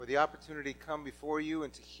the opportunity to come before you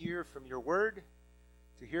and to hear from your word,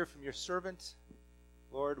 to hear from your servant.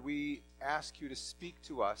 Lord, we ask you to speak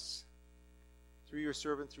to us through your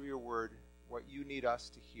servant, through your word, what you need us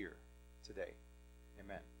to hear today.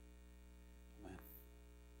 Amen. Amen.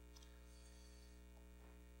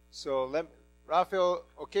 So Rafael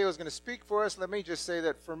Okeo is going to speak for us. Let me just say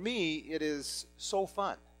that for me, it is so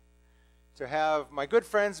fun to have my good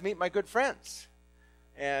friends meet my good friends.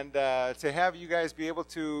 And to have you guys be able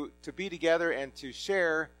to be together and to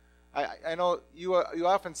share. I know you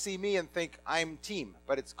often see me and think I'm team,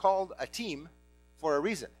 but it's called a team for a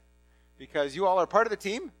reason. Because you all are part of the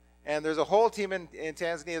team, and there's a whole team in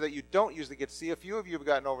Tanzania that you don't usually get to see. A few of you have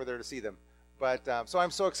gotten over there to see them. But so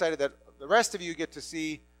I'm so excited that the rest of you get to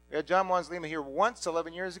see. We had John Wanslima here once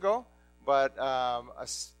 11 years ago, but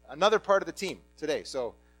another part of the team today.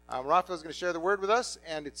 So Rafael is going to share the word with us,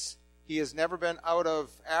 and he has never been out of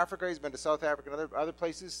Africa. He's been to South Africa and other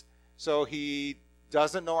places. So he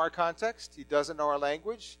doesn't know our context. He doesn't know our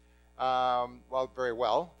language. Very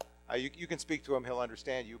well. You can speak to him. He'll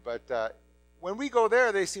understand you. But when we go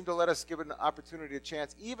there, they seem to let us give an opportunity, a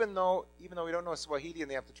chance, even though we don't know Swahili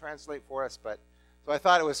and they have to translate for us. So I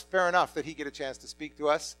thought it was fair enough that he get a chance to speak to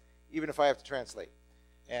us, even if I have to translate.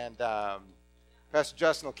 And Pastor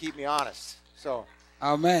Justin will keep me honest. So.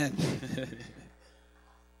 Amen.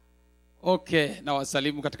 Okay, na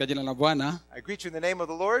wasalimu katika jina la Bwana. I greet you in the name of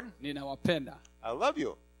the Lord. Ninawapenda. I love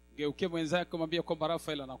you. Geukie mwenzako mwambie kwamba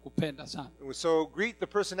Rafael anakupenda sana. So greet the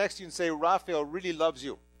person next to you and say, Rafael really loves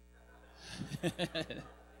you.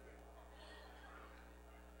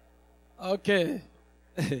 Okay.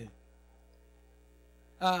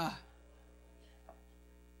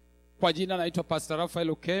 Kwa jina naitwa Pastor Rafael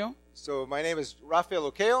Okeo. So my name is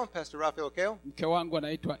Rafael Okeo, Pastor Rafael Okeo. Mke wangu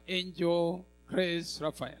anaitwa Angel Grace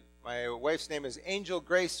Rafael. My wife's name is Angel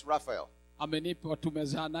Grace Rafael. Amenipa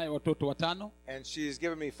tumezaa naye watoto 5. And she's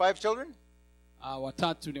given me 5 children.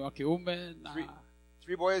 3 ni wa kiume na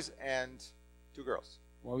 3 boys and 2 girls.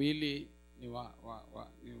 2 ni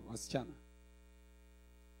wasichana.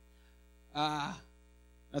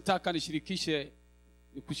 Nataka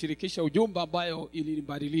nikushirikishe ujumbe ambayo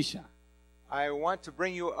ilinibadilisha. I want to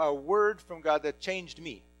bring you a word from God that changed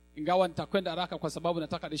me. Ingawa nitakwenda haraka kwa sababu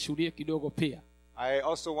nataka nishuhudie kidogo pia. I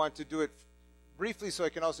also want to do it briefly so I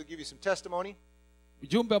can also give you some testimony.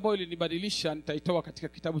 Ujumbe ambao ulinibadilisha nitaitoa katika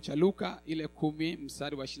kitabu cha Luka ile 10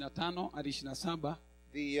 mstari wa 25 hadi 27.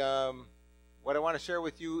 What I want to share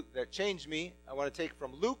with you that changed me, I want to take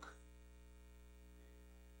from Luke.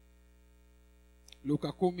 Luka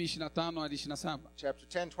 10:25 hadi 27. Chapter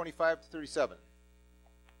 10, 25 to 37.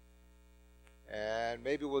 And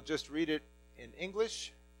maybe we'll just read it in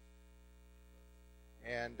English.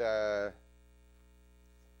 And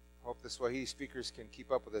hope the Swahili speakers can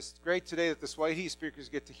keep up with us. It's great today that the Swahili speakers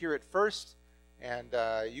get to hear it first, and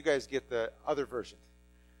you guys get the other version.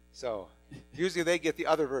 So usually they get the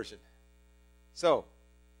other version. So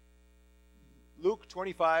Luke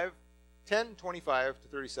 10:25 to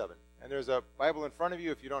 37. And there's a Bible in front of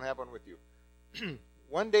you if you don't have one with you.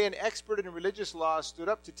 One day an expert in religious law stood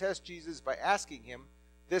up to test Jesus by asking him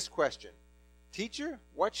this question: Teacher,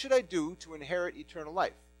 what should I do to inherit eternal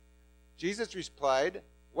life? Jesus replied,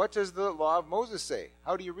 what does the law of Moses say?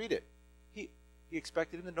 How do you read it? He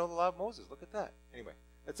expected him to know the law of Moses. Look at that. Anyway,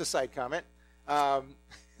 that's a side comment,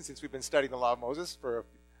 since we've been studying the law of Moses for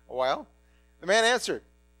a while. The man answered,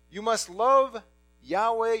 you must love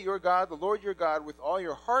Yahweh your God, the Lord your God, with all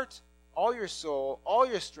your heart, all your soul, all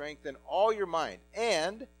your strength, and all your mind,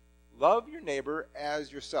 and love your neighbor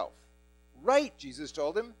as yourself. Right, Jesus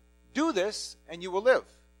told him. Do this, and you will live.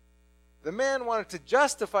 The man wanted to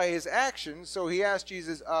justify his actions, so he asked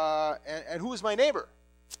Jesus, and who is my neighbor?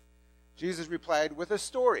 Jesus replied with a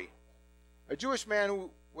story. A Jewish man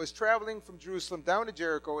who was traveling from Jerusalem down to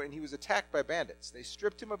Jericho, and he was attacked by bandits. They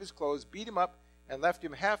stripped him of his clothes, beat him up, and left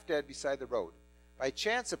him half dead beside the road. By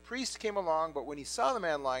chance, a priest came along, but when he saw the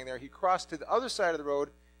man lying there, he crossed to the other side of the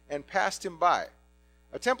road and passed him by.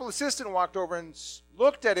 A temple assistant walked over and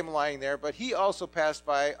looked at him lying there, but he also passed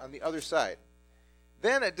by on the other side.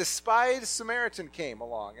 Then a despised Samaritan came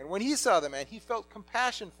along, and when he saw the man, he felt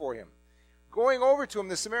compassion for him. Going over to him,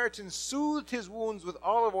 the Samaritan soothed his wounds with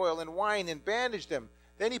olive oil and wine and bandaged them.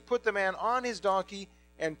 Then he put the man on his donkey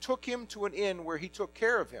and took him to an inn where he took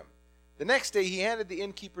care of him. The next day he handed the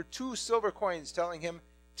innkeeper 2 silver coins, telling him,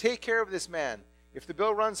 take care of this man. If the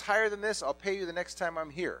bill runs higher than this, I'll pay you the next time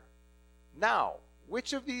I'm here. Now,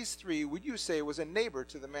 which of these 3 would you say was a neighbor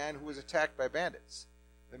to the man who was attacked by bandits?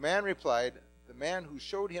 The man replied, the man who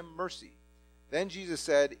showed him mercy. Then Jesus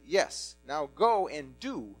said, yes, now go and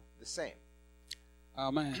do the same.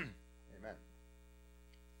 Amen. Amen.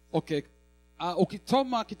 Okay.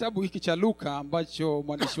 Ukisoma kitabu hiki cha Luka ambacho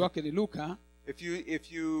mwandishi wake ni Luka,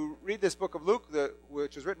 if you read this book of Luke,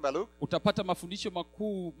 which was written by Luke, utapata mafundisho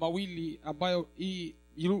makuu mawili ambayo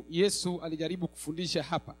Yesu alijaribu kufundisha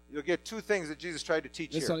hapa. You'll get two things that Jesus tried to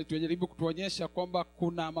teach Yesu here. alijaribu kutuonyesha kwamba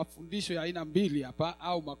kuna mafundisho ya aina mbili hapa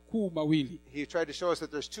au makuu mawili. He tried to show us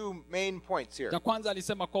that there's two main points here. Ya kwanza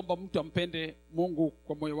alisema kwamba mtu ampende Mungu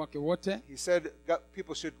kwa moyo wake wote. He said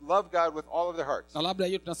people should love God with all of their hearts. Na labda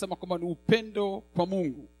hiyo tunasema kwamba ni upendo kwa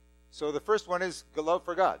Mungu. So the first one is love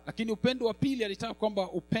for God. Lakini upendo wa pili alitaka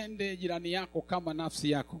kwamba upende jirani yako kama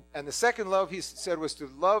nafsi yako. And the second love, he said, was to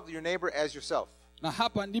love your neighbor as yourself. Na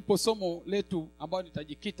hapa ndipo somo letu ambalo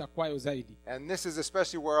nitajikita kwayo zaidi. And this is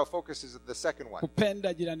especially where our focus is, the second one.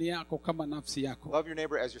 Kupenda jirani yako kama nafsi yako. Love your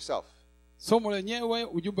neighbor as yourself. Somo lenyewe,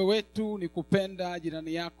 ujumbe wetu ni kupenda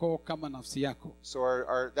jirani yako kama nafsi yako. So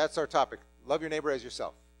that's our topic. Love your neighbor as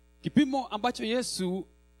yourself. Kipimo ambacho Yesu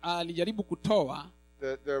alijaribu kutoa,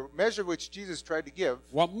 The measure which Jesus tried to give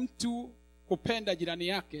wa mtu kupenda jirani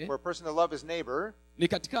yake, for a person to love his neighbor, ni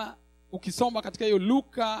katika, ukisoma katika hiyo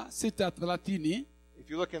Luka 6:30, if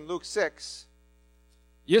you look in Luke 6,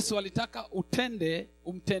 Yesu alitaka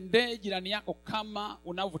umtendee jirani yako kama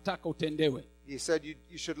unavyotaka utendewe. he said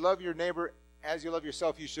you should love your neighbor as you love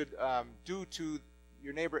yourself. You should do to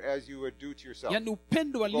your neighbor as you would do to yourself. Yaani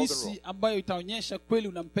upendo halisi ambayo itaonyesha kweli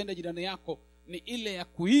unampenda jirani yako ni ile ya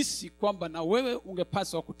kuhisi kwamba na wewe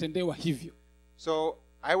ungepaswa kutendewa hivyo. So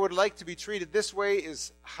I would like to be treated this way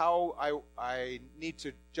is how I need to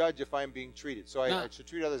judge if I'm being treated. So I should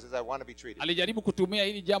treat others as I want to be treated. Alijaribu kutumia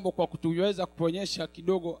hili jambo kwa kutuweza kutuonyesha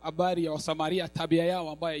kidogo habari ya Wasamaria, tabia yao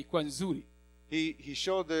ambayo ilikuwa nzuri. He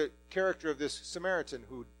showed the character of this Samaritan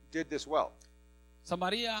who did this well.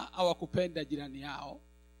 Samaria hawakupenda jirani yao.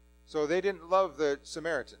 So they didn't love the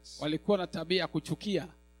Samaritans. Walikuwa na tabia ya kuchukia.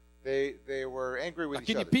 They were angry with each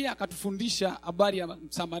Lakini other. pia akatufundisha habari ya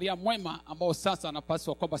Samaria mwema ambao sasa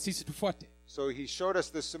anapaswa kwamba sisi tufuate. So he showed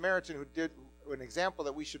us the Samaritan who did an example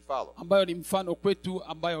that we should follow. Ambayo ni mfano kwetu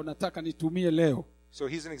ambayo nataka nitumie leo. So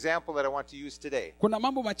he's an example that I want to use today. Kuna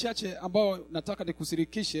mambo machache ambayo nataka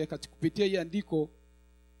nikushirikishe katika kupitia hii andiko,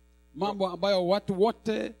 mambo ambayo watu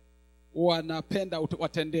wote wanapenda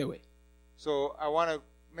watendewe. So I want to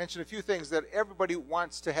mention a few things that everybody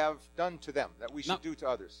wants to have done to them, that we should do to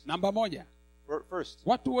others. Namba moja, First,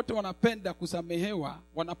 watu wote wanapenda kusamehewa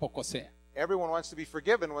wanapokosea. everyone wants to be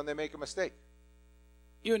forgiven when they make a mistake.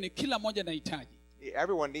 Hiyo ni kila mmoja anahitaji.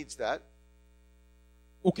 Everyone needs that.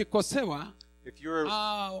 Ukikosewa, If you're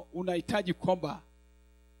unahitaji kwamba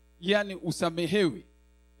yani usamehewe.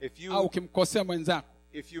 if Au ukimkosea mwenzako,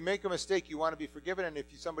 you make a mistake, you want to be forgiven, and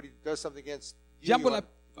if somebody does something against you, you want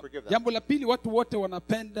to forgive them. jambo la pili, watu wote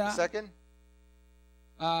wanapenda Second,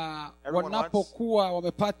 wanapokuwa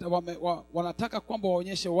wanataka kwamba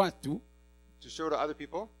waonyeshe watu to show to other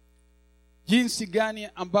people jinsi gani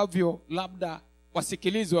ambavyo labda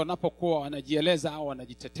wasikilizwe wanapokuwa wanajieleza au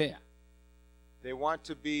wanajitetea. they want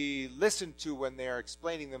to be listened to when they are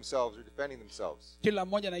explaining themselves or defending themselves. Kila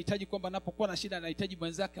mmoja anahitaji kwamba anapokuwa na shida anahitaji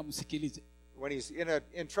mwenzake amsikilize. When he's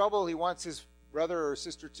in trouble, he wants his brother or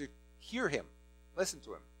sister to hear him, listen to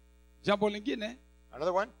him. Jambo lingine,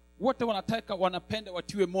 Another one, wote wanapenda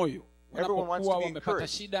watiwe moyo. Everyone wants to Wanapokuwa be wamepata encouraged.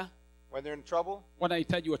 shida, when they're in trouble,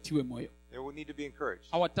 wanahitaji watiwe moyo. they will need to be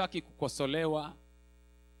encouraged. Hawataki kukosolewa,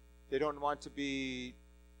 They don't want to be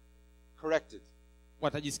corrected.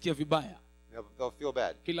 watajisikia vibaya. They'll feel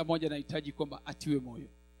bad. Kila mmoja anahitaji kwamba atiwe moyo.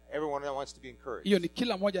 Everyone wants to be encouraged. Hiyo ni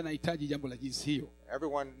kila mmoja anahitaji jambo la jinsi hiyo.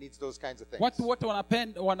 Everyone needs those kinds of things. Watu wote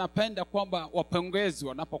wanapenda kwamba wapongezwe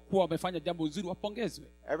wanapokuwa wamefanya jambo nzuri, wapongezwe.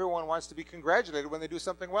 Everyone wants to be congratulated when they do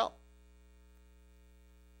something well.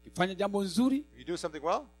 Kifanya jambo nzuri, If you do something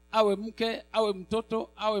well, awe mke, awe mtoto,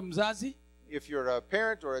 awe mzazi, if you're a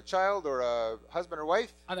parent or a child or a husband or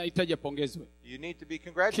wife, anahitaji apongezwe. you need to be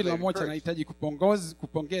Kila congratulated. mmoja encouraged. anahitaji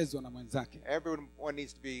kupongezwa na mwenzake. Everyone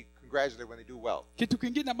needs to be congratulated when they do well. Kitu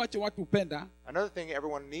kingine ambacho watu hupenda, Another thing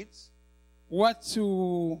everyone needs,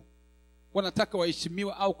 watu wanataka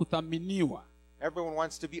waheshimiwa au kuthaminiwa. everyone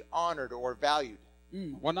wants to be honored or valued.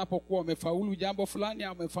 Wanapokuwa wamefaulu jambo fulani au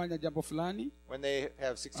wamefanya jambo fulani, When they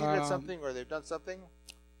have succeeded at something or they've done something,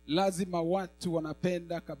 lazima watu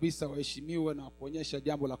wanapenda kabisa waheshimiwe na kuonyesha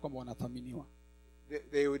jambo la kwamba wanathaminiwa.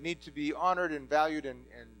 they would need to be honored and valued and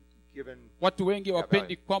given. Watu wengi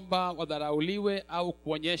wapendi value. kwamba wadharauliwe au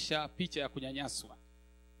kuonyesha picha ya kunyanyaswa.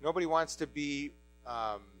 Nobody wants to be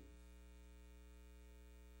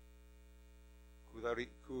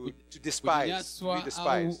to despise, to Kunyanyaswa be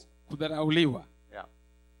despised. au kudharauliwa. Yeah.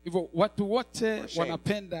 Hivyo watu wote Or shamed.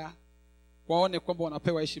 wanapenda waone kwamba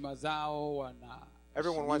wanapewa heshima zao,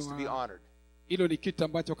 Everyone wants to be honored. hilo ni kitu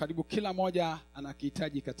ambacho karibu kila mmoja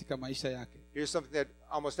anakihitaji katika maisha yake. Here's something that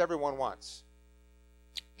almost everyone wants.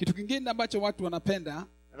 Kitu kingine ambacho watu wanapenda,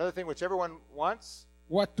 Another thing which everyone wants,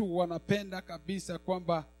 watu wanapenda kabisa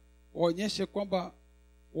kwamba waonyeshe kwamba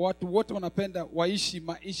watu wote wanapenda waishi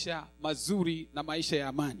maisha mazuri na maisha ya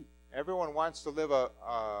amani. everyone wants to live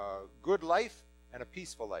a good life and a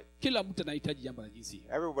peaceful life. Kila mtu anahitaji jambo la jinsi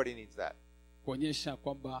hiyo, Everybody needs that. kuonyesha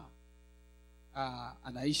kwamba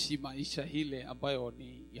anaishi maisha ile ambayo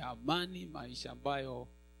ni ya amani, maisha ambayo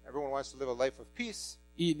Everyone wants to live a life of peace,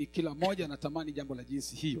 hii ni kila mmoja anatamani jambo la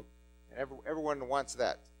jinsi hiyo. and everyone wants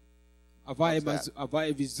that.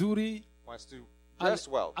 Avae vizuri, Wants to dress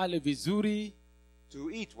well, ale vizuri,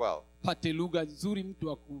 to eat well, pate lugha nzuri, mtu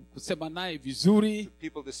wa kusema naye vizuri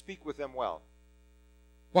people to speak with them well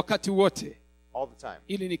wakati wote. all the time.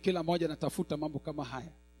 Ili ni kila mmoja anatafuta mambo kama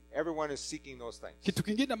haya. Everyone is seeking those things. Kitu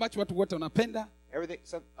kingine ambacho watu wote wanapenda,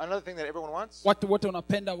 Another thing that everyone wants, watu wote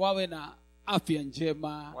wanapenda wawe na afya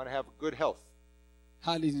njema, want to have good health,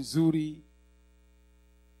 hali nzuri.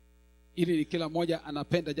 Ili ni kila mmoja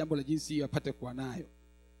anapenda jambo la jinsi hiyo apate kuwa nayo.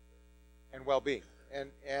 and well-being,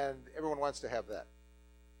 and everyone wants to have that.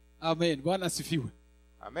 Amen. Bwana asifiwe.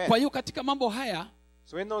 Amen. Kwa hiyo katika mambo haya,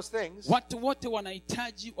 So in those things, watu wote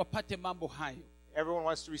wanahitaji wapate mambo hayo. everyone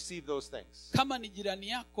wants to receive those things. Kama ni jirani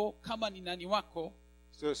yako, kama ni nani wako,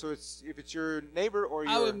 So if it's your neighbor or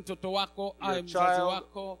awe your mtoto wako, awe mzazi child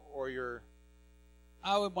wako, or your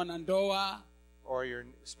mwanandoa,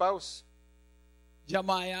 spouse,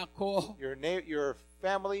 jamaa yako, your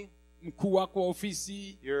family, mkuu wako wa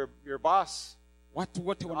ofisi, your boss, watu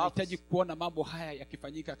wote wanahitaji kuona mambo haya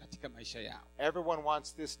yakifanyika katika maisha yao. everyone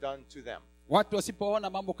wants this done to them. Watu wasipoona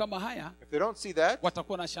mambo kama haya, If they don't see that,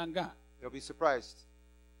 watakuwa na shangaa. they'll be surprised.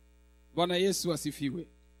 Bwana Yesu asifiwe.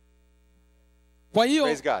 Kwa hiyo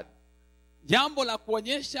Praise God. jambo la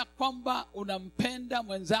kuonyesha kwamba unampenda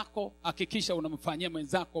mwenzako, hakikisha unamfanyia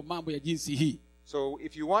mwenzako mambo ya jinsi hii. So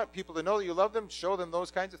if you want people to know that you love them, show them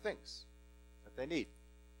those kinds of things that they need.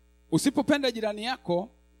 Usipopenda jirani yako,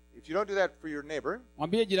 If you don't do that for your neighbor,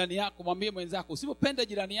 mwambie mwenzako, usipopenda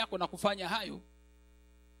jirani yako na kufanya hayo.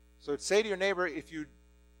 so say to your neighbor,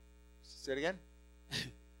 say it again.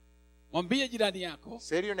 Mwambie jirani yako,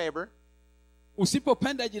 Say to your neighbor,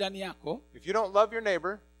 usipopenda jirani yako, if you don't love your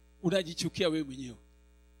neighbor, unajichukia wewe mwenyewe.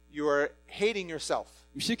 you are hating yourself.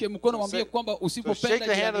 Mshike mkono, mwambie kwamba So shake usipopenda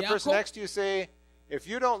the hand of jirani the person yako, next to you, say, if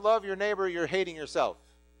you don't love your neighbor, you're hating yourself.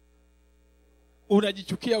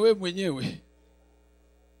 unajichukia wewe mwenyewe.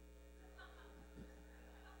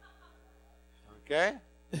 Okay?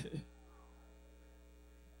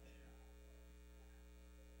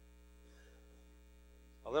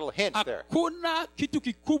 A little hint there. Hakuna kitu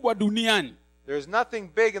kikubwa duniani There's nothing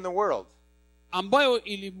big in the world ambayo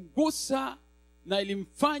ilimgusa na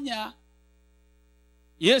ilimfanya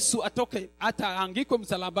Yesu atoke hata aangikwe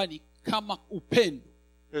msalabani kama upendo.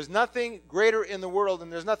 There's nothing greater in the world,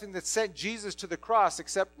 and there's nothing that sent Jesus to the cross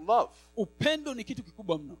except love. Upendo ni kitu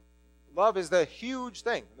kikubwa mno. Love is the huge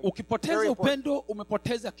thing. Very Ukipoteza important. upendo,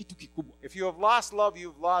 umepoteza kitu kikubwa. If you have lost love,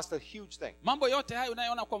 you've lost a huge thing. Mambo yote hayo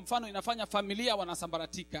unayoona kwa mfano inafanya familia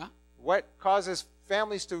wanasambaratika, What causes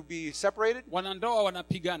families to be separated wanandoa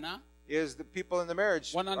wanapigana, is the people in the marriage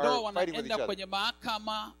wanandoa are fighting with each wanaenda other. kwenye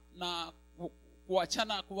mahakama na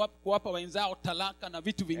kuachana, kuwapa wenzao talaka na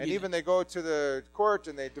vitu And vingine. even they go to the court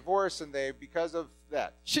and they divorce, and because of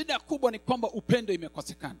that. Shida kubwa ni kwamba upendo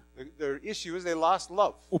imekosekana. The issue is they lost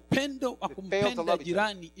love. Upendo wa They failed to kumpenda love each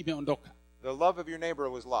jirani imeondoka. The love of your neighbor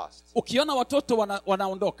was lost. Ukiona watoto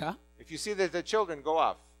wanaondoka, If you see that the children go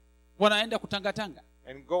off wanaenda kutangatanga,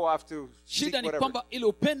 and go off to seek shida ni whatever, kwamba ile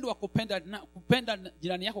upendo wa kupenda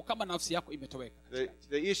jirani yako kama nafsi yako imetoweka.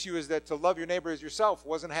 the issue is that to love your neighbor as yourself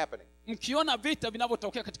wasn't happening. Mkiona vita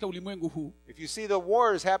vinavyotokea katika ulimwengu huu, If you see the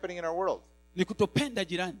wars happening in our world, ni kutopenda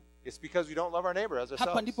jirani. it's because we don't love our neighbor as Hapa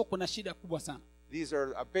ourselves. ndipo kuna shida kubwa sana. These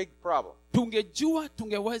are a big problem. Tungejua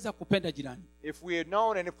tungeweza kupenda jirani. If we had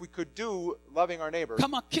known and if we could do loving our neighbor,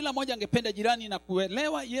 Kama kila mmoja angependa jirani na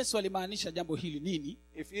kuelewa Yesu alimaanisha jambo hili nini,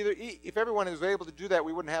 if everyone was able to do that,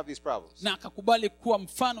 we wouldn't have these problems. na akakubali kuwa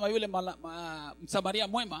mfano wa yule Msamaria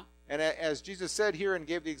mwema, And as Jesus said here and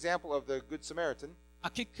gave the example of the Good Samaritan,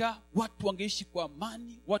 hakika watu wangeishi kwa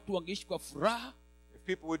amani, watu wangeishi kwa furaha, if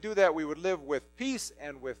people would do that, we would live with peace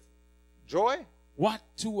and with joy,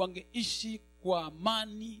 watu wangeishi kwa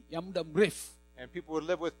amani ya muda mrefu, and people would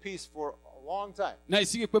live with peace for a long time. na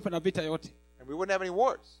isingekuwepo na vita yote. And we wouldn't have any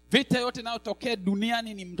wars. Vita yote inayotokea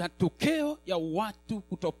duniani ni matokeo ya watu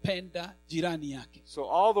kutopenda jirani yake.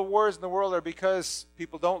 So all the wars in the world are because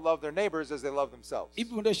people don't love their neighbors as they love themselves.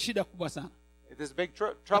 Hivi ndio shida kubwa sana. It is a big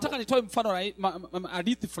Nataka trouble. nitoe mfano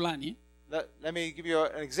hadithi fulani. let me give you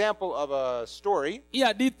an example of a story. Hii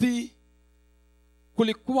hadithi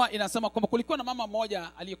kulikuwa inasema kwamba kulikuwa na mama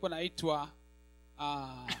mmoja aliyekuwa anaitwa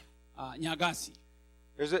Nyagasi.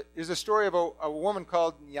 There's a story about a woman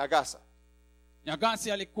called Nyagasa.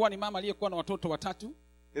 Nyagasi alikuwa ni mama aliyekuwa na watoto watatu.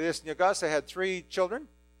 This Nyagasa had 3 children.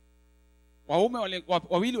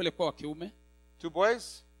 Wawili walikuwa wa kiume, 2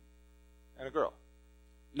 boys and a girl.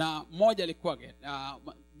 na mmoja alikuwa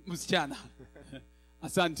msichana.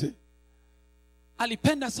 Asante.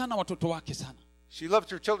 Alipenda sana watoto wake sana. She loved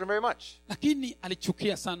her children very much. Lakini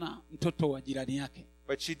alichukia sana mtoto wa jirani yake.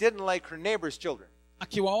 But she didn't like her neighbor's children.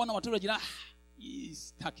 Akiwaona watoto wa jirani,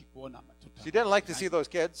 sitaki kuona watoto. She didn't like to see those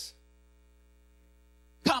kids.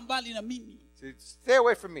 Kaa mbali na mimi. Stay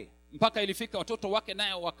away from me. Mpaka ilifika watoto wake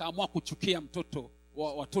naye wakaamua kuchukia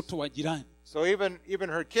watoto wa jirani. So even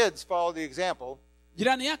her kids followed the example.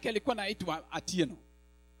 Jirani yake alikuwa anaitwa Atieno.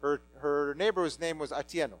 Her neighbor's name was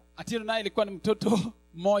Atieno. Atieno naye alikuwa ni mtoto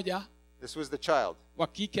mmoja. This was the child. Wa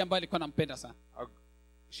kike ambaye alikuwa anampenda sana.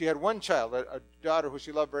 She had one child, a daughter who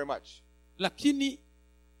she loved very much. Lakini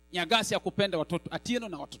Nyagasi hakupenda Atieno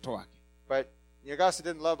na watoto wake. But Nyagasa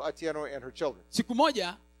didn't love Atieno and her children. Siku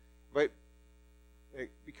moja, but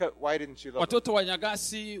why didn't she love watoto wa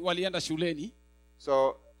Nyagasi walienda shuleni.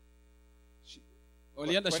 So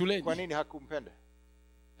walienda shuleni. Kwa nini hakumpenda?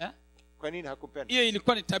 Kwa nini hakumpenda? Hiyo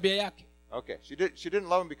ilikuwa ni tabia yake. Okay, she didn't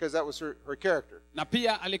love him because that was her character. Na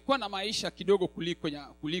pia alikuwa na maisha kidogo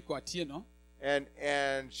kuliko Atieno.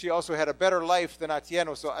 And she also had a better life than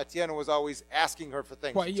Atieno, so Atieno was always asking her for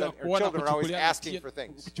things. Kwa hiyo Her children were always asking for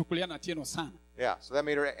things. Kuchukuliana Atieno sana. Yeah, so that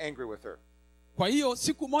made her angry with her. Kwa hiyo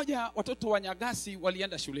siku moja watoto wa Nyagasi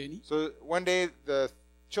walienda shuleni. So one day the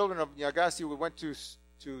children of Nyagasi went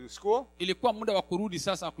to school. Ilikuwa muda wa kurudi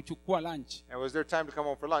sasa kuchukua lunch. And it was their time to come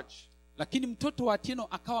home for lunch. Lakini mtoto wa Atieno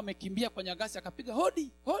akawa amekimbia kwa Nyagasi akapiga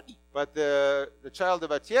hodi. But the child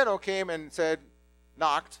of Atieno came and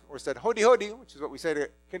knocked or said hodi, which is what we say,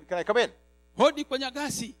 can I come in? Hodi kwa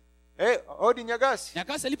Nyagasi. Hey, hodi Nyagasi.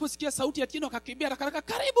 Nyagasi aliposikia sauti ya Atieno akakimbia haraka,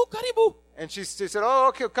 karibu. And she said, oh,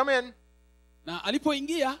 okay, come in. Na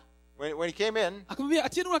alipoingia, when he came in, akamwambia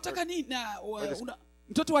Atieno unataka nini?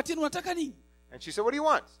 Mtoto wa Atieno unataka nini? And she said, what do you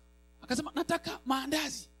want? Akasema nataka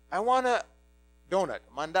maandazi. I want a donut,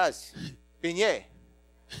 mandazi, beignet.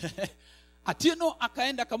 Atieno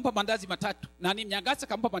akaenda akampa mandazi matatu. Nani Nyagasi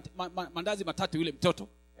akampa mandazi matatu yule mtoto.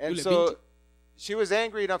 And so she was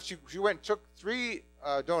angry enough, she went and took 3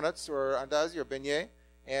 donuts or andazi or beignet,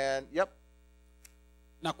 and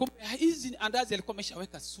na kumbe hizi andazi alikuwa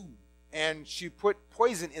ameshaweka sumu. And she put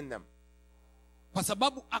poison in them. Kwa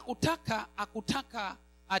sababu akutaka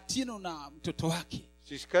Atieno na mtoto wake.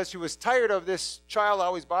 Because she was tired of this child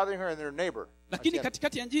always bothering her and their neighbor. Lakini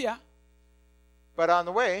katikati ya njia, but on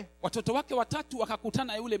the way, watoto wake watatu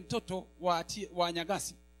wakakutana yule mtoto wa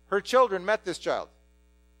Nyagasi. Her children met this child.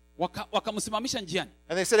 Wakamsimamisha njiani.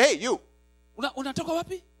 And they said, hey, you. Unatoka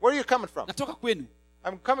wapi? Where are you coming from? Natoka kwenu.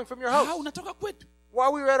 I'm coming from your house. Unatoka kwetu. Why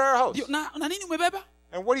are we at our house? Na nini umebeba?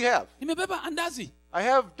 And what do you have? Nimebeba andazi. I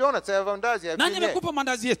have donuts. I have andazi. I have nani amekupa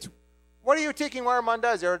mandazi yetu? What are you taking our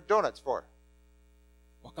mandazi, our donuts for?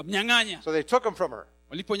 Wakamnyang'anya. So they took them from her.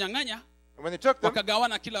 Waliponyang'anya, and when they took them,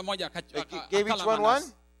 wakagawana kila moja they gave each one,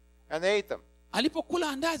 and they ate them.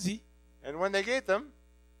 Alipokula andazi, and when they ate them,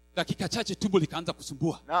 dakika chache tumbo likaanza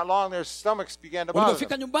kusumbua. Not long, their stomachs began to bother them.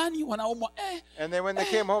 Walipofika nyumbani wanaumwa. And then when they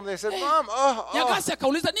came home, they said, Mom, Nyagasi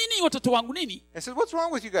akauliza, nini watoto wangu nini? I said, what's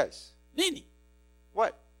wrong with you guys? Nini?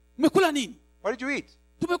 What? Umekula nini? What did you eat?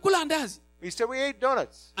 Tumekula andazi. We said we ate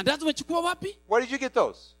donuts. Andazi umechukua wapi? Where did you get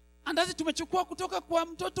those? Andazi tumechukua kutoka kwa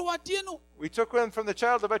mtoto wa Atieno. We took them from the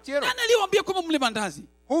child of Atieno. Nani aliwaambia kwamba mle mandazi?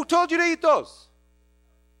 Who told you to eat those?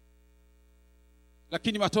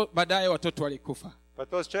 Lakini baadaye watoto walikufa. But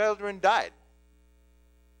those children died.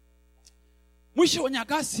 Mwisho wa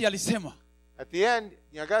Nyagasi alisema, at the end,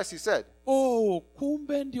 Nyagasi said,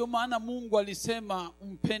 kumbe ndio maana Mungu alisema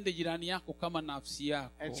umpende jirani yako kama nafsi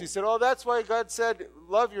yako. And she said, that's why God said,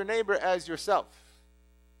 love your neighbor as yourself.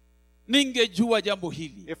 Ningejua jambo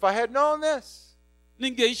hili. If I had known this,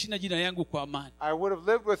 ningeishi na jirani yangu kwa amani. I would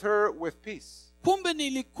have lived with her with peace. Kumbe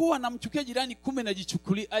nilikuwa namchukia jirani, kumbe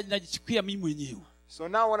najichukia mimi mwenyewe. So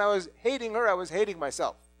now when I was hating her, I was hating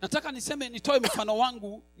myself. Nataka nitoe mfano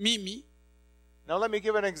wangu mimi. Now let me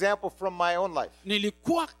give an example from my own life.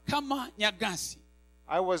 Nilikuwa kama Nyagasi.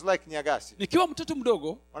 I was like Nyagasi. Nikiwa mtoto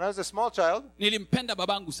mdogo, when I was a small child, nilimpenda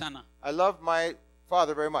babangu sana. I loved my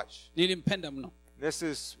father very much. Nilimpenda mno. This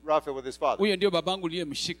is Raphael with his father. Huyo ndio babangu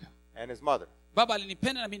niliyemshika. And his mother. Baba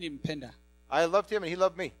alinipenda na mimi nilimpenda. I loved him and he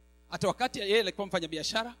loved me. Hata wakati yeye alikuwa mfanya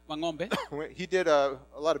biashara wa ng'ombe. He did a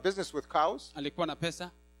lot of business with cows. Alikuwa na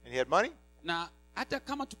pesa. And And he had money. Na hata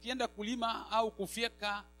kama tukienda kulima au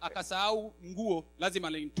kufyeka akasahau nguo, lazima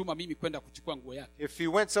alinituma mimi kwenda kuchukua nguo yake. If he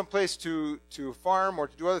went someplace to farm or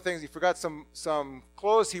to do other things, he forgot some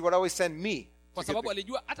clothes, he would always send me. Kwa sababu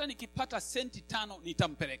alijua hata nikipata senti 5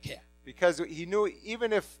 nitampelekea. Because he knew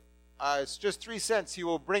even if it's just 3 cents, he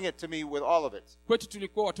will bring it to me with all of it. Kwetu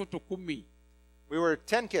tulikuwa watoto 10. We were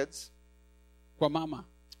 10 kids kwa mama.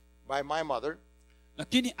 by my mother.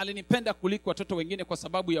 Lakini alinipenda kuliko watoto wengine kwa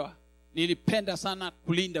sababu ya nilipenda sana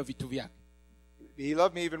kulinda vitu vyake. He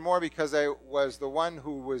loved me even more because I was the one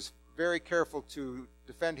who was very careful to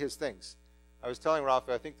defend his things. I was telling Ralph,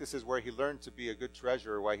 I think this is where he learned to be a good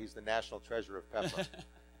treasurer, why he's the national treasurer of PEPA.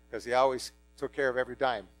 Because he always took care of every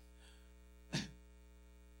dime.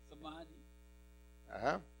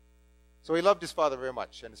 So he loved his father very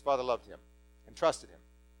much, and his father loved him and trusted him.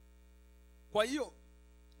 Kwa hiyo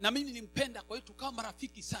na mimi nilimpenda, kwa hiyo tukawa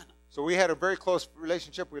marafiki sana. So we had a very close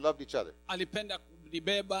relationship. We loved each other. Alipenda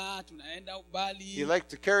kunibeba, tunaenda umbali. He liked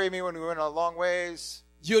to carry me when we went a long ways.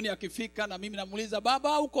 Jioni akifika na mimi namuuliza,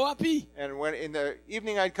 baba uko wapi? And when in the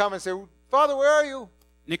evening I'd come and say, Father, where are you?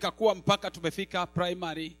 Nikakuwa mpaka tumefika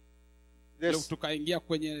primary. Tukaingia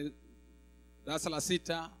kwenye darasa la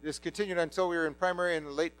 6. This continued until we were in primary and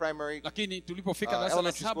late primary. Lakini tulipofika darasa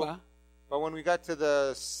la 7, but when we got to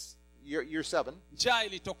the year 7, njaa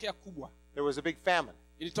ilitokea kubwa. There was a big famine.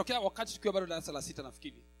 Ilitokea wakati tukiwa bado darasa la 6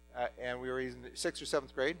 nafikiri. And we were in 6th or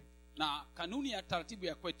 7th grade. Na kanuni ya taratibu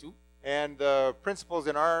ya kwetu, and the principles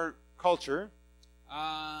in our culture,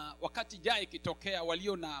 wakati njaa ikitokea,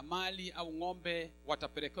 walio na mali au ng'ombe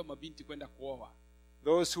watapelekewa mabinti kwenda kuoa.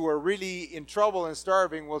 Those who are really in trouble and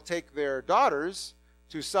starving will take their daughters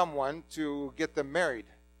to someone to get them married.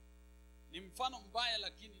 Ni mfano mbaya,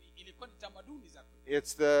 lakini ilikuwa ni tamaduni za kwetu.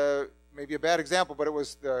 It's maybe a bad example, but it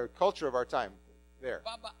was the culture of our time there.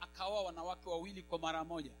 Baba akaoa wanawake wawili kwa mara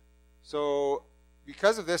moja. So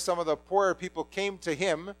because of this, some of the poorer people came to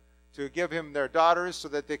him to give him their daughters so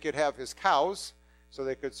that they could have his cows, so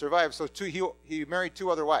they could survive. So he married 2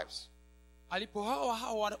 other wives.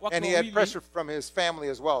 And he had pressure from his family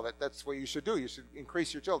as well, that's what you should do. You should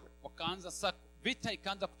increase your children.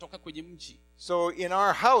 So in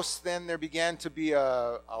our house, then, there began to be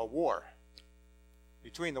a war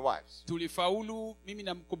between the wives.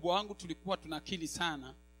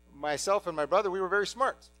 Myself and my brother, we were very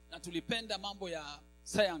smart. And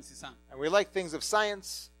we like things of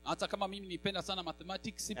science. Hata kama mimi nipenda sana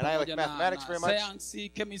mathematics, and I like mathematics very much. Science,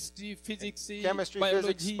 chemistry, physics,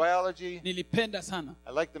 physics, biology. Nilipenda sana.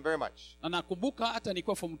 I like them very much. Na nakumbuka hata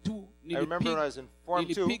nilikuwa form 2, I remember when I was in form 2,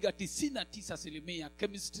 nilipiga 99%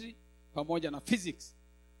 chemistry pamoja na physics.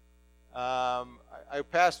 I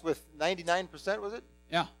passed with 99%, was it?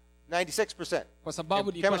 Yeah. 96%. Kwa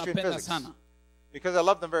sababu nilikuwa napenda sana. Because I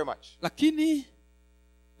love them very much. Lakini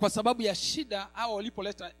kwa sababu ya shida au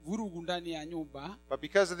walipoleta vurugu ndani ya nyumba, but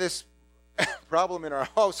because of this problem in our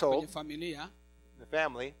household, kwenye familia, the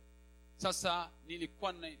family, sasa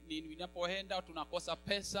nilikuwa ninapoenda tunakosa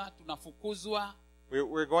pesa, tunafukuzwa.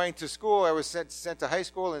 We're going to school. I was sent to high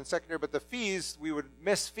school and secondary, but the fees, we would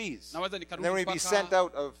miss fees. And then we'd be sent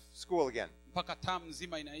out of school again. Mpaka term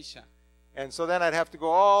nzima inaisha. And so then I'd have to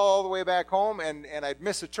go all the way back home, and I'd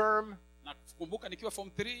miss a term. Nakumbuka nikiwa form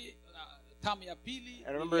 3, term ya pili,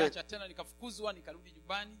 niliacha tena nikafukuzwa, nikarudi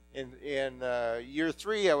nyumbani. In year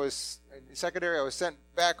 3, I was in secondary. I was sent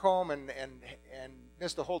back home and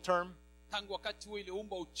missed the whole term. Tangu wakati huo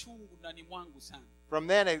iliumba uchungu ndani mwangu sana. From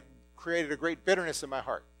then it created a great bitterness in my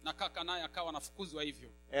heart. Na kaka naye akawa anafukuzwa hivyo.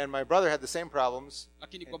 And my brother had the same problems.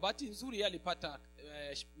 Lakini kwa bahati nzuri yeye alipata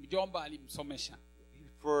mjomba alimsomesha.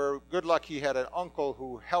 For good luck, he had an uncle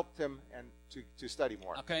who helped him and to study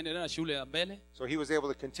more. Akaendelea shule ya mbele. So he was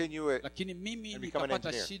able to continue it. Lakini mimi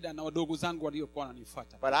nikapata shida na wadogo zangu waliokuwa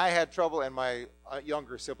wananifuata. But I had trouble and my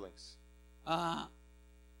younger siblings.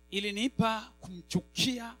 Ilinipa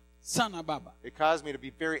kumchukia sana baba. It caused me to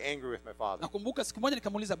be very angry with my father. Nakumbuka siku moja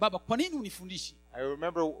nikamuuliza, baba, kwa nini unifundishi? I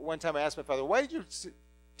remember one time I asked my father, why did you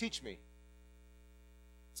teach me?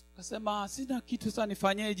 Akasema, sina kitu sana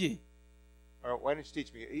nifanyeje? Or why didn't you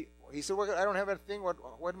teach me? He said, well, I don't have anything.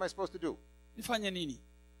 What am I supposed to do? Nifanye nini?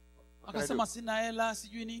 Akasema, sina hela,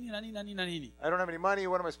 sijui nini na nini na nini na nini. I don't have any money.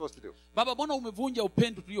 What am I supposed to do? Baba, mbona umevunja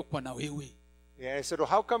upendo tuliokuwa na wewe? Yeah, I said, well,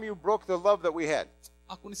 how come you broke the love that we had?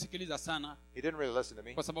 Hakunisikiliza sana. He didn't really listen to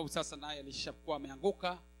me. Kwa sababu sasa naye alishakuwa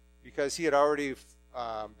ameanguka. Because he had already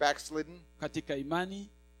backslidden katika imani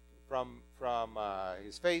from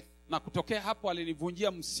his faith. Na kutokea hapo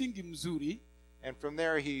alinivunjia msingi mzuri. And from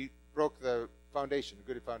there he broke the foundation,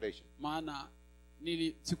 the good foundation. Maana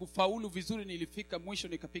sikufaulu vizuri, nilifika mwisho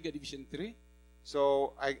nikapiga division 3.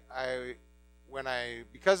 So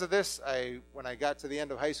because of this, when I got to the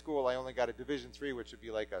end of high school, I only got a Division 3, which would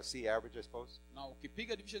be like a C average, I suppose. Na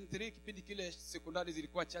ukipiga division 3 kipindi kile sekondari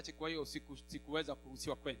zilikuwa chache, kwa hiyo sikuweza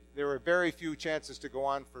kuruhusiwa kwenda. There were very few chances to go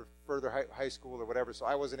on for further high school or whatever, so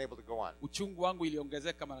I wasn't able to go on. Uchungu wangu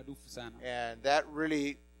iliongezeka maradufu sana. And that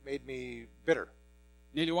really made me bitter.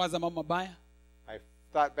 Niliwaza mambo mabaya. I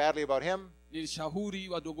thought badly about him. Nilishauri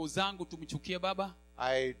wadogo zangu tumchukie baba.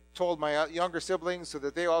 I told my younger siblings so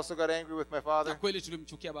that they also got angry with my father. Na kweli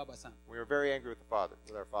tulimchukia baba sana. We were very angry with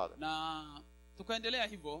our father. Na tukaendelea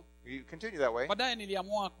hivyo. We continued that way. Baadaye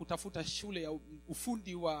niliamua kutafuta shule ya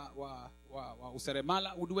ufundi wa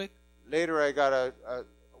useremala, woodwork. Later I got a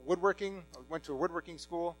woodworking. I went to a woodworking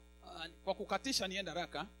school. Kwa kukatisha nienda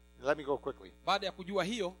haraka. Let me go quickly. Baada ya kujua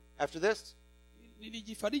hiyo, after this,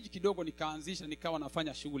 nilijifariji kidogo, nikawa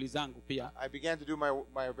nafanya shughuli zangu pia. I began to do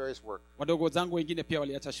my various work. Wadogo zangu wengine pia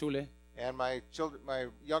waliacha shule. And my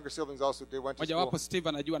younger siblings also went to school. Moja wapo Steve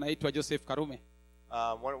anajua, anaitwa Joseph Karume.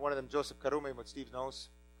 One of them, Joseph Karume, what Steve knows.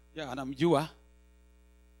 Yeah, anamjua.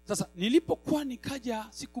 Sasa nilipokuwa nikaja,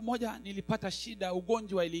 siku moja nilipata shida,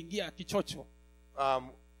 ugonjwa iliingia kichocho.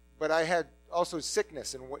 But I had also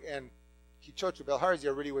sickness, and kichocho,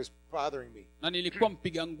 bilharzia, really was bothering me. Na nilikuwa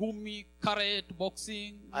mpiga ngumi, karate,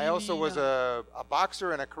 boxing. I also was a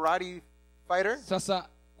boxer and a karate fighter. Sasa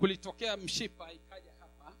kulitokea mshipa ikaja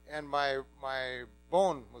hapa. And my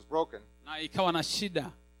bone was broken. Na ikawa na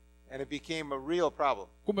shida. And it became a real problem.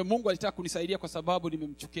 Kumbe Mungu alitaka kunisaidia kwa sababu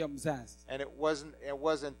nimemchukia mzazi. And it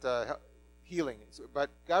wasn't healing. But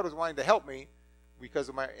God was wanting to help me because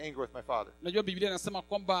of my anger with my father. Unajua Biblia inasema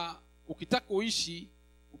kwamba ukitaka uishi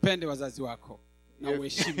upende wazazi wako na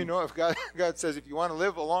uheshimu. You know, if God says if you want to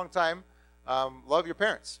live a long time, love your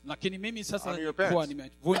parents. Lakini mimi sasa nilikuwa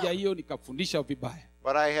nimevunja hiyo, nikafundisha vibaya.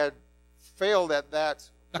 But I had failed at that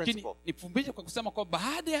principle. Lakini nifundisha kwa kusema kwa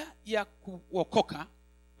baada ya kuokoka,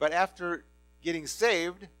 but after getting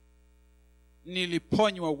saved,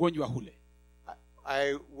 niliponywa ugonjwa ule.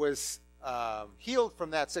 I was healed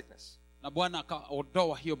from that sickness. Na Bwana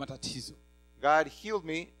akaondoa hiyo matatizo. God healed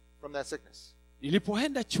me from that sickness.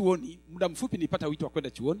 Nilipoenda chuoni, muda mfupi nilipata wito wa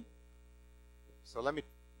kwenda chuoni. So let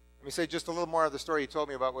me say just a little more of the story he told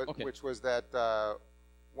me about, which was that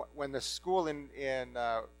when the school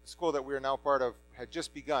school that we are now part of had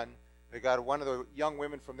just begun, one of the young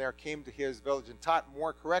women from there came to his village and taught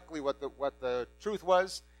more correctly what the truth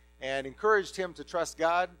was, and encouraged him to trust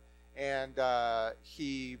God. And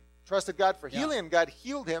he trusted God for healing, and God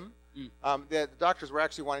healed him. The doctors were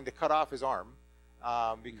actually wanting to cut off his arm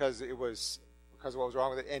because of what was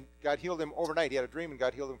wrong with it, and God healed him overnight. He had a dream, and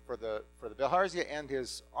God healed him for the bilharzia and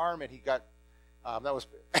his arm, and he got that was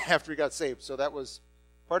after he got saved. So that was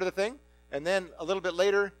part of the thing. And then a little bit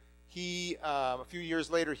later, a few years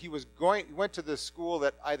later, he went to the school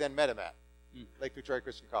that I then met him at, Lake Victoria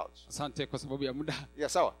Christian College. Asante kwa sababu ya muda. Yeah,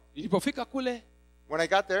 sawa. Nilipofika kule, when I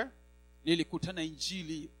got there, nilikutana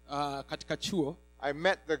injili katika chuo. I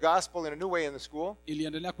met the gospel in a new way in the school.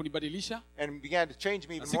 Iliendelea kunibadilisha. And began to change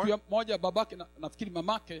me even more. Siku moja babake nafikiri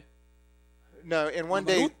mamake. No, and one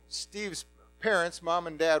day Steve's parents, mom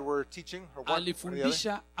and dad, were teaching.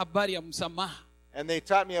 Alifundisha habari ya msamaha. And they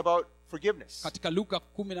taught me about forgiveness. Katika Luka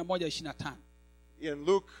 11:25. In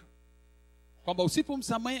Luke, kwamba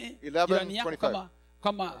usipomsamehe jirani yako,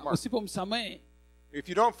 kama usipomsamehe, if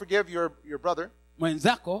you don't forgive your brother,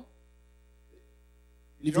 mwenzako,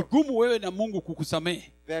 ni vigumu wewe na Mungu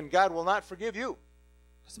kukusamehe. Then God will not forgive you.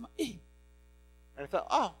 Akasema And I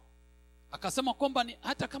thought, akasema kwamba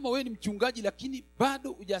hata kama wewe ni mchungaji lakini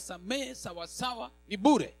bado hujasamehe sawa sawa, ni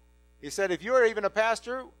bure. He said if you are even a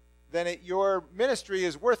pastor, then your ministry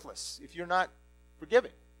is worthless if you're not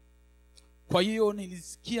forgiving. Kwa hiyo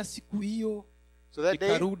nilisikia siku hiyo, so that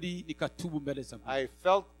nikarudi nikatubu mbele za Mungu. I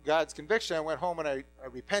felt God's conviction. I went home and I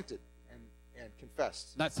repented and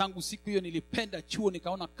confessed. Na tangu siku hiyo nilipenda chuo,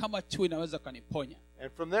 nikaona kama chuo inaweza kaniponya.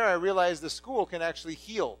 And from there I realized the school can actually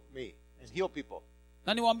heal me and heal people.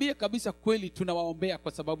 Na niwaambie kabisa kweli, tunawaombea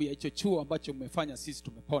kwa sababu ya hicho chuo ambacho mmefanya sisi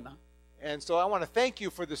tumepona. And so I want to thank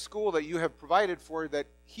you for the school that you have provided for that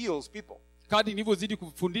heals people. Kadri nilivyozidi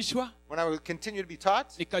kufundishwa, when I would continue to be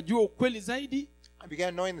taught, nikajua ukweli zaidi. I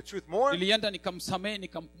began knowing the truth more. Nilienda nikamsamehe,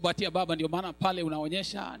 nikamkumbatia baba, ndio maana pale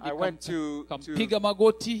unaonyesha, I went to nikampiga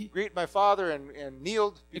magoti, greet my father and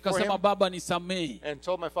kneeled before nikasema, him, baba nisamehe, and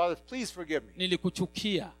told my father, please forgive me.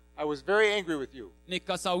 Nilikuchukia. I was very angry with you.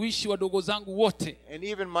 Nikasawishi wadogo zangu wote. And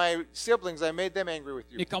even my siblings, I made them angry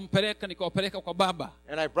with you. Nikawapeleka kwa baba.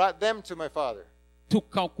 And I brought them to my father.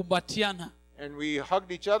 Tukakumbatiana. And we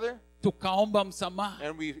hugged each other. Tukaomba msamaha.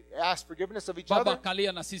 And we asked forgiveness of each baba other.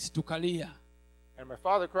 Kalia na sisi tukalia. And my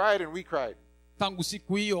father cried and we cried. Tangu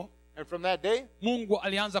siku hiyo, And from that day, Mungu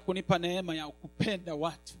alianza kunipa neema ya kupenda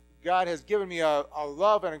watu, God has given me a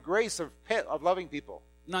love and a grace of loving people.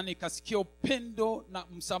 na nikasikia upendo na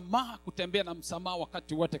msamaha, kutembea na msamaha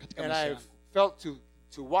wakati wote katika And maisha I've yangu. felt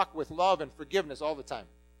to walk with love and forgiveness all the time.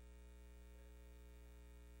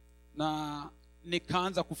 Na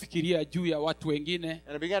nikaanza kufikiria juu ya watu wengine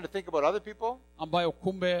And I began to think about other people ambayo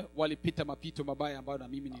kumbe walipita mapito mabaya ambayo na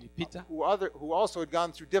mimi nilipita. who also had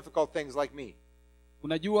gone through difficult things like me.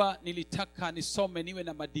 Unajua, nilitaka nisome niwe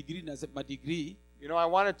na madigrii na madigrii, You know, I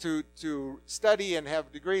wanted to study and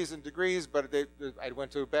have degrees and degrees, but I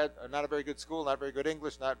went to not a very good school, not very good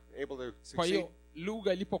English, not able to kwa succeed. hiyo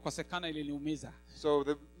lugha ilipokosekana iliniumiza. So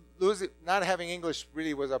not having English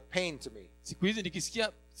really was a pain to me. Siku hizi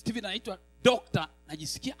nikisikia Steven anaitwa doctor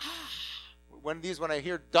najisikia When I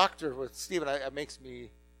hear doctor with Stephen, it makes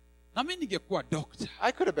me, na mimi ningekuwa doctor.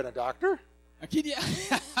 I could have been a doctor. Lakini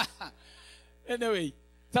anyway,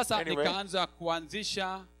 sasa nikaanza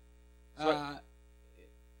kuanzisha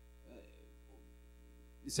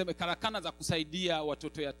niseme karakana za kusaidia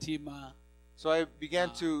watoto yatima. So I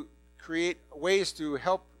began to create ways to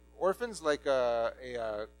help orphans, like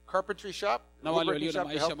a carpentry shop, Na wale walio na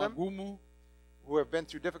maisha magumu, who have been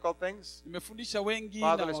through difficult things, nimefundisha wengi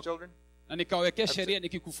fatherless children. na nikawekea sheria,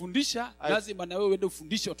 nikikufundisha lazima na wewe uende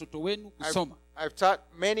ufundishe watoto wenu kusoma. I've taught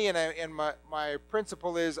many, and my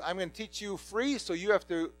principle is I'm going to teach you free, so you have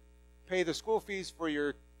to pay the school fees for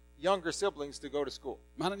your younger siblings to go to school.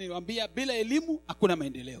 Maana niliwaambia bila elimu hakuna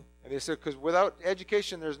maendeleo. And they said, because without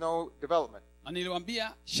education, there's no development. Na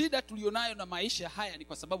niliwaambia shida tulionayo na maisha haya ni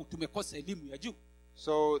kwa sababu tumekosa elimu ya juu.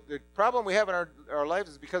 So the problem we have in our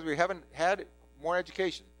lives is because we haven't had more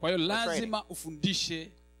education. Kwa hiyo or training. lazima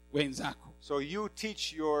ufundishe wenzako. So you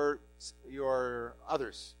teach your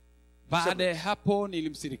others. Baada ya hapo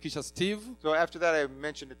nilimshirikisha Steve, So after that, I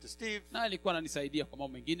mentioned it to Steve, na alikuwa ananisaidia kwa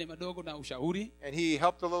mambo mengine madogo na ushauri. and he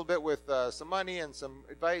helped a little bit with some money and some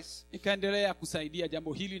advice. Nikaendelea kusaidia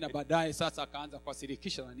jambo hili, na baadaye sasa akaanza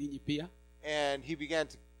kuwashirikisha na ninyi pia. And he began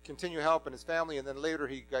to continue helping his family, and then later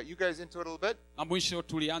he got you guys into it a little bit. Na mwisho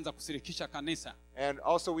tulianza kushirikisha kanisa. And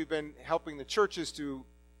also we've been helping the churches to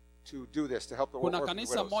do this, to help the Kuna orphan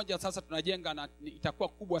kanisa widows. moja sasa tunajenga, na itakuwa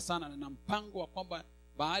kubwa sana, na mpango wa kwamba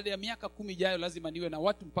baada ya miaka 10 ijayo lazima niwe na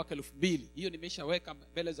watu mpaka 2000. Hiyo nimeshaweka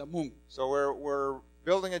mbele za Mungu. So we're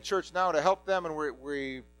building a church now to help them, and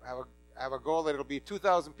we have a goal that it'll be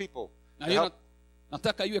 2,000 people. Na to hiyo help.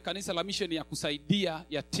 nataka iwe kanisa la mission ya kusaidia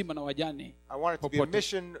yatima na wajane, I want it to be a popote.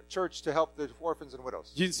 mission church to help the orphans and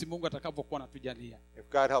widows, jinsi Mungu atakapokuwa anatujalia. if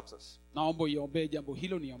God helps us. Naomba iombee jambo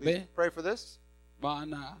hilo, Please niombee, pray for this.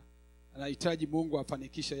 maana anahitaji Mungu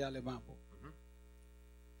afanikishe yale mambo.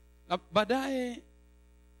 Na baadaye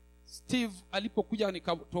Steve alipokuja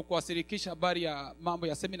nikawashirikisha habari ya mambo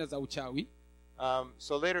ya semina za uchawi.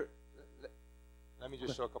 So later, let me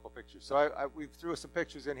just show a couple pictures. So we threw some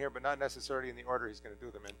pictures in here, but not necessarily in the order he's going to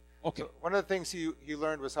do them in. Okay. So one of the things he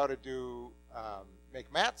learned was how to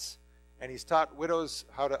make mats, and he's taught widows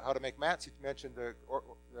how to make mats. He mentioned the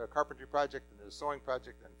carpentry project and the sewing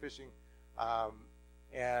project and fishing.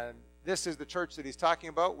 And this is the church that he's talking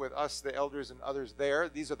about with us, the elders and others there.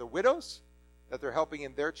 These are the widows that they're helping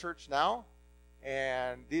in their church now.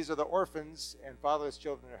 And these are the orphans and fatherless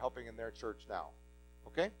children they're helping in their church now.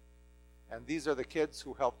 Okay? And these are the kids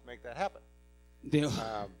who helped make that happen. Ndio.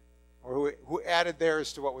 Or who added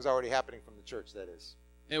theirs to what was already happening from the church, that is.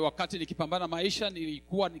 Wakati nikipambana maisha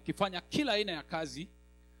nilikuwa nikifanya kila aina ya kazi.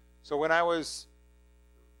 So when I was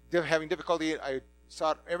having difficulty, I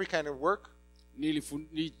sought every kind of work.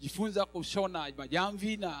 Nilijifunza kushona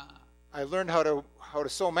majamvi, na I learned how to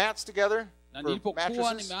sew mats together na for nilipokuwa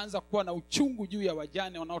mattresses. nimeanza kuwa na uchungu juu ya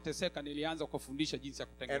wajane wanaoteseka, nilianza kufundisha jinsi ya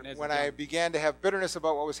And kutengeneza when I jamvi. began to have bitterness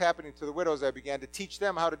about what was happening to the widows, I began to teach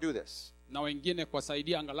them how to do this. Na wengine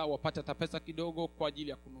kuwasaidia angalau wapate hata pesa kidogo kwa ajili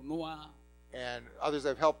ya kununua. And others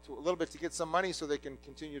I've helped a little bit to get some money so they can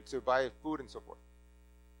continue to buy food and so forth.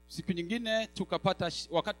 Siku nyingine tukapata,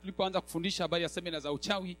 wakati tulipoanza kufundisha habari ya semina za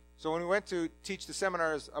uchawi, So when we went to teach the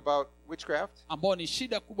seminars about witchcraft, ambao ni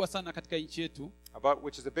shida kubwa sana katika nchi yetu.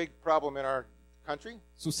 which is a big problem in our country.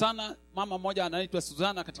 Susana, mama mmoja anaitwa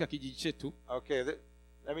Susana katika kijiji chetu. Okay,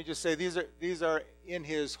 let me just say these are in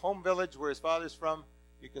his home village where his father's from.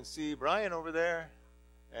 You can see Brian over there,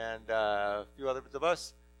 and a few others of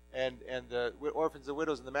us, and the orphans and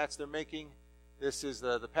widows and the mats they're making. This is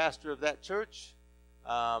the pastor of that church.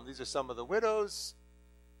 These are some of the widows,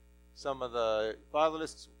 some of the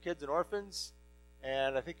fatherless kids and orphans,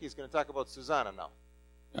 and I think he's going to talk about Susanna now.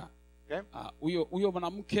 Yeah. Okay? Huyo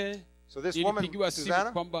mwanamke So this woman, nilipigiwa simu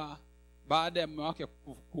Susanna, kwamba baada ya mume wake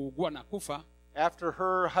kuugua na kufa, after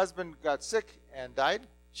her husband got sick and died,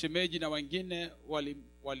 shemeji na wengine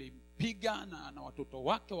walimpiga na watoto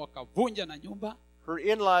wake wakavunja na nyumba. Her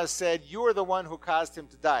in-laws said, "You are the one who caused him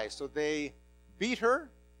to die." So they beat her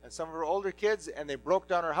and some of her older kids, and they broke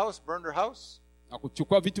down her house, burned her house, na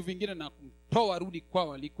kuchukua vitu vingine na kumtoa rudi kwao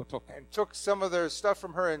walikotoka. and took some of their stuff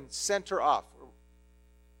from her and sent her off.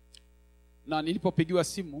 Na nilipopigiwa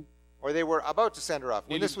simu, Or they were about to send her off.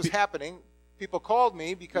 When this was happening, people called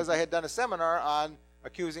me because I had done a seminar on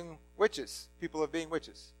accusing witches, people of being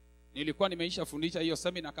witches. nilikuwa nimeisha fundisha hiyo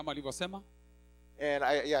seminar kama alivyosema. And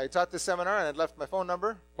I taught this seminar, and I'd left my phone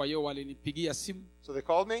number. Kwa hiyo walinipigia simu, So they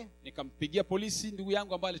called me, nikampigia polisi ndugu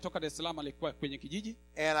yangu ambaye alitoka Dar es Salaam, alikuwa kwenye kijiji.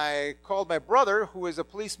 and I called my brother, who is a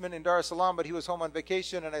policeman in Dar es Salaam, but he was home on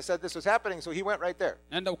vacation, and I said this was happening, so he went right there.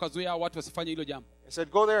 Nenda ukazuia watu wasifanye hilo jambo. I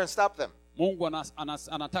said, go there and stop them. Mungu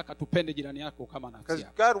anataka tupende jirani yako kama nafsi Because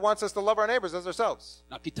yako. God wants us to love our neighbors as ourselves.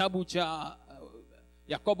 Na kitabu cha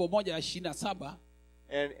Yakobo 1:27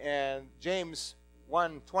 And James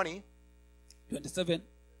 1:27,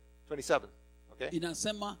 27 okay?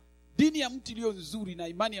 inasema dini ya mtu iliyo nzuri na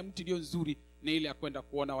imani ya mtu iliyo nzuri ni ile ya kwenda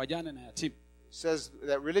kuona wajane na yatima. Says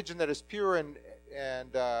that religion that is pure and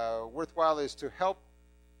worthwhile is to help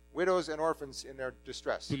widows and orphans in their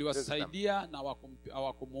distress. Visit them. Tuliwasaidia na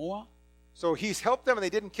hawakumuua. So he's helped them, and they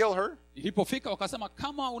didn't kill her. Ilipofika wakasema,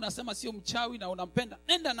 kama unasema sio mchawi na unampenda,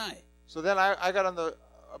 nenda naye. So then I got on the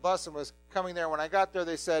bus and was coming there. When I got there,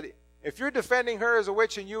 they said, if you're defending her as a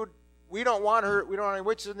witch and we don't want her, we don't want any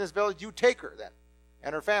witches in this village, you take her then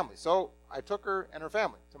and her family. So I took her and her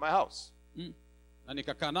family to my house. Na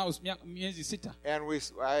nikakaa nao miezi 6. And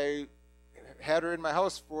I had her in my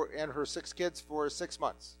house and her 6 kids for 6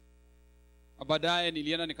 months. Baadaye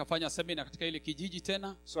nilienda nikafanya seminar katika ile kijiji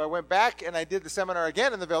tena. So I went back and I did the seminar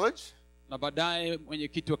again in the village. Na baadaye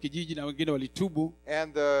mwenyekiti wa kijiji na wengine walitubu.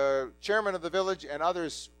 And the chairman of the village and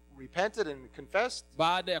others repented and confessed.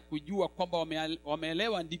 Baada ya kujua kwamba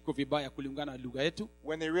wameelewa ndiko vibaya kulingana na lugha yetu.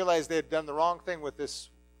 When they realized they had done the wrong thing with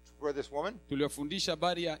this woman. Tuliwafundisha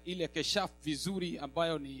habari ya ile keshaf vizuri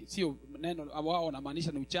ambayo ni sio neno wao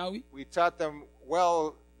wanamaanisha ni uchawi. We taught them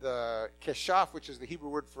well the keshaf, which is the Hebrew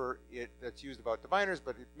word for it that's used about diviners,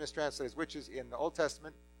 but it mistranslates witches in the Old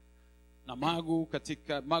Testament. Na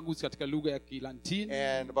magus katika lugha ya Kilantini.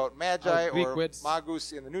 And about magi or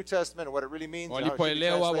magus in the New Testament, and what it really means.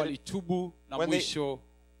 Walipoelewa walitubu na mwisho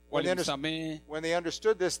walimsamehe. When they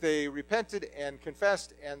understood this, they repented and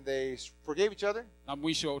confessed, and they forgave each other. Na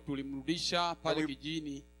mwisho tulimrudisha pale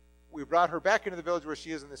kijini. We brought her back into the village where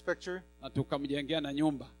she is in this picture. Na tukamjengea na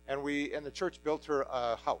nyumba. And the church built her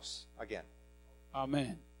a house again.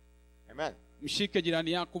 Amen. Amen. Mshike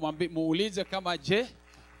jirani yako muulize kama je.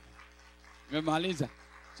 Nimemaliza.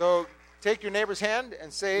 So take your neighbor's hand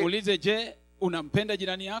and say, muulize je, unampenda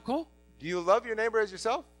jirani yako? Do you love your neighbor as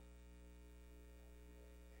yourself?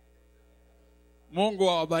 Mungu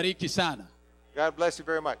awabariki sana. God bless you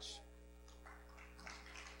very much.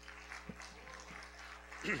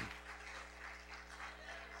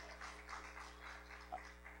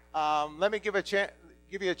 Let me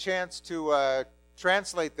give you a chance to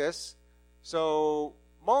translate this. So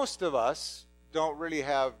most of us don't really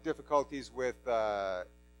have difficulties with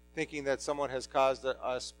thinking that someone has caused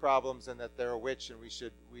us problems and that they're a witch and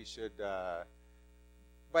we should.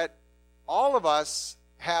 But all of us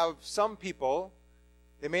have some people.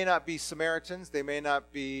 They may not be Samaritans. They may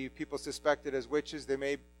not be people suspected as witches. They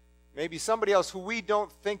may be somebody else who we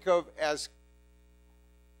don't think of as.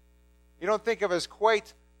 You don't think of as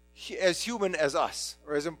quite as human as us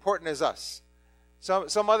or as important as us.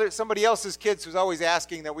 Somebody else's kids who's always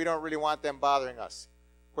asking that we don't really want them bothering us.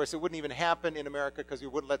 Of course, it wouldn't even happen in America because we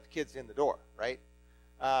wouldn't let the kids in the door, right?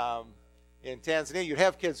 In Tanzania, you'd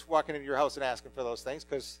have kids walking into your house and asking for those things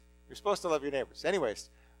because you're supposed to love your neighbors. Anyways,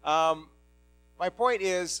 my point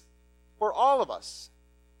is, for all of us,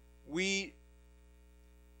 we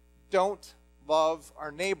don't love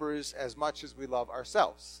our neighbors as much as we love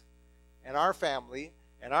ourselves and our family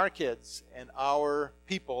and our kids and our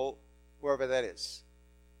people, whoever that is.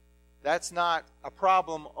 That's not a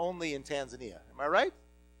problem only in Tanzania. Am I right?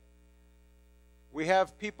 We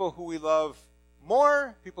have people who we love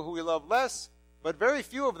more, people who we love less, but very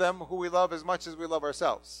few of them who we love as much as we love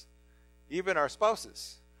ourselves, even our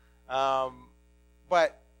spouses.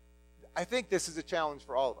 But I think this is a challenge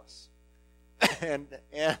for all of us. and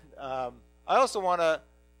I also want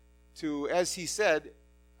to, as he said,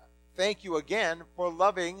 thank you again for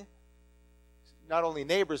loving not only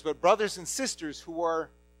neighbors, but brothers and sisters who are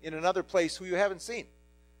in another place who you haven't seen.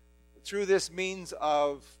 Through this means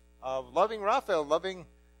of loving Raphael, loving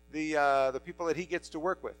the people that he gets to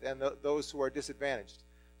work with and those who are disadvantaged.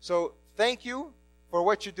 So thank you for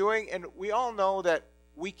what you're doing. And we all know that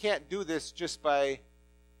we can't do this just by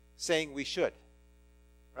saying we should,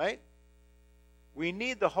 right? We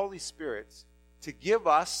need the Holy Spirit to give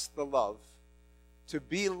us the love, to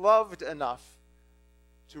be loved enough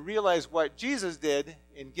to realize what Jesus did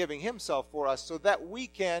in giving himself for us so that we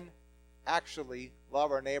can actually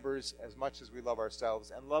love our neighbors as much as we love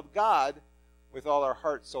ourselves and love God with all our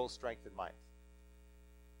heart, soul, strength, and mind.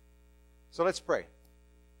 So let's pray.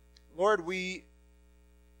 Lord, we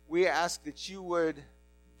ask that you would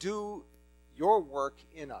do your work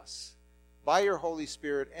in us by your Holy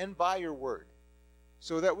Spirit and by your word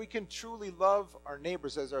so that we can truly love our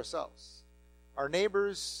neighbors as ourselves. Our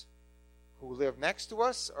neighbors who live next to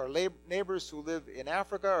us, our neighbors who live in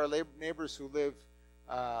Africa, our neighbors who live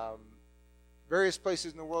various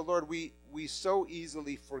places in the world. Lord, we so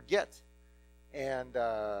easily forget and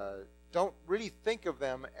don't really think of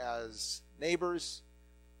them as neighbors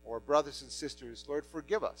or brothers and sisters. Lord,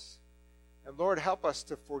 forgive us. And Lord, help us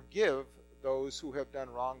to forgive those who have done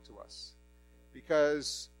wrong to us.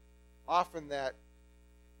 Because often that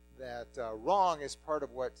wrong is part of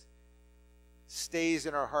what stays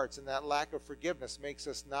in our hearts, and that lack of forgiveness makes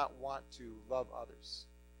us not want to love others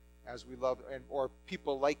as we love, or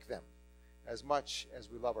people like them as much as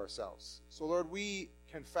we love ourselves. So Lord, we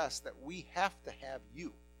confess that we have to have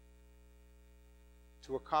you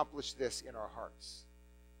to accomplish this in our hearts.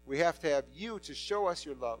 We have to have you to show us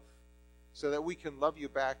your love so that we can love you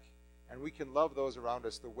back and we can love those around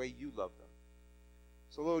us the way you love them.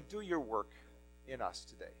 So Lord, do your work in us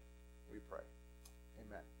today, we pray.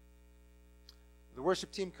 Amen. The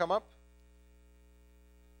worship team come up,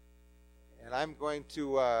 and I'm going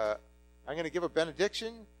to give a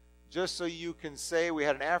benediction just so you can say we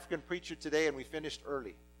had an African preacher today and we finished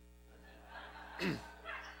early.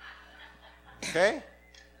 Okay?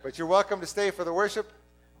 But you're welcome to stay for the worship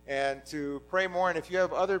and to pray more. And if you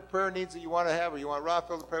have other prayer needs that you want to have, or you want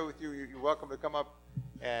Raphael to pray with you, you're welcome to come up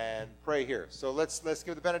and pray here. So let's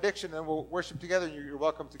give the benediction, and we'll worship together, and you're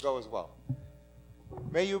welcome to go as well.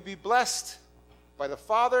 May you be blessed by the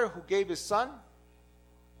Father who gave his Son,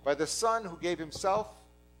 by the Son who gave himself,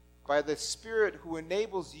 by the Spirit who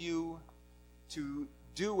enables you to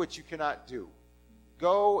do what you cannot do.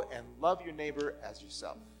 Go and love your neighbor as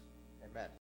yourself. Amen.